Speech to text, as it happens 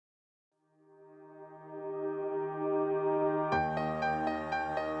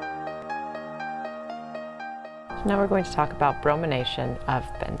Now we're going to talk about bromination of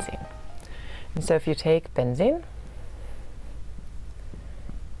benzene. And so if you take benzene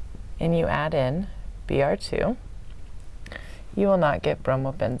and you add in Br2, you will not get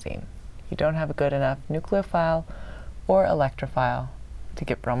bromobenzene. You don't have a good enough nucleophile or electrophile to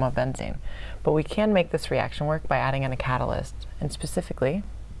get bromobenzene. But we can make this reaction work by adding in a catalyst, and specifically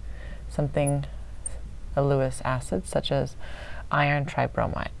a Lewis acid such as iron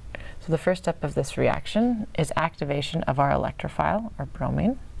tribromide. So the first step of this reaction is activation of our electrophile, or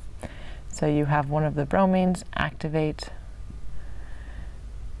bromine. So you have one of the bromines activate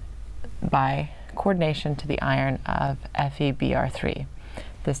by coordination to the iron of FeBr3.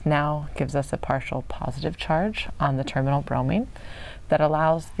 This now gives us a partial positive charge on the terminal bromine that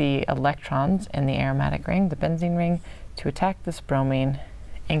allows the electrons in the aromatic ring, the benzene ring, to attack this bromine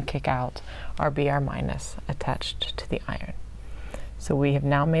and kick out our Br- attached to the iron. So we have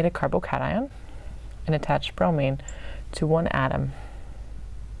now made a carbocation and attached bromine to one atom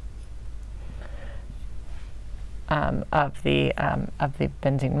of the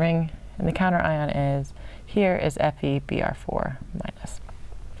benzene ring, and the counter ion is FeBr4-.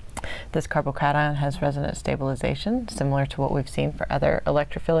 This carbocation has resonance stabilization similar to what we've seen for other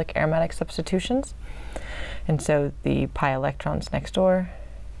electrophilic aromatic substitutions, and so the pi electrons next door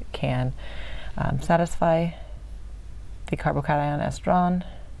can satisfy the carbocation as drawn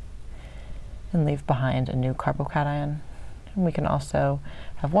and leave behind a new carbocation. And we can also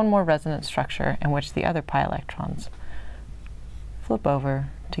have one more resonance structure in which the other pi electrons flip over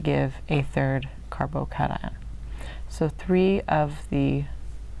to give a third carbocation. So 3 of the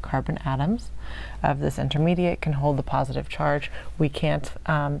carbon atoms of this intermediate can hold the positive charge. We can't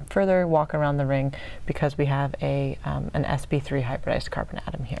further walk around the ring because we have an sp3 hybridized carbon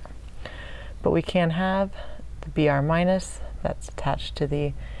atom here. But we can have the Br- that's attached to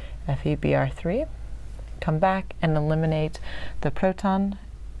the FeBr3 come back and eliminate the proton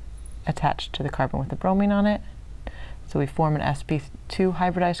attached to the carbon with the bromine on it. So we form an sp2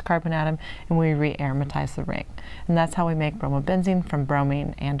 hybridized carbon atom and we re-aromatize the ring. And that's how we make bromobenzene from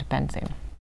bromine and benzene.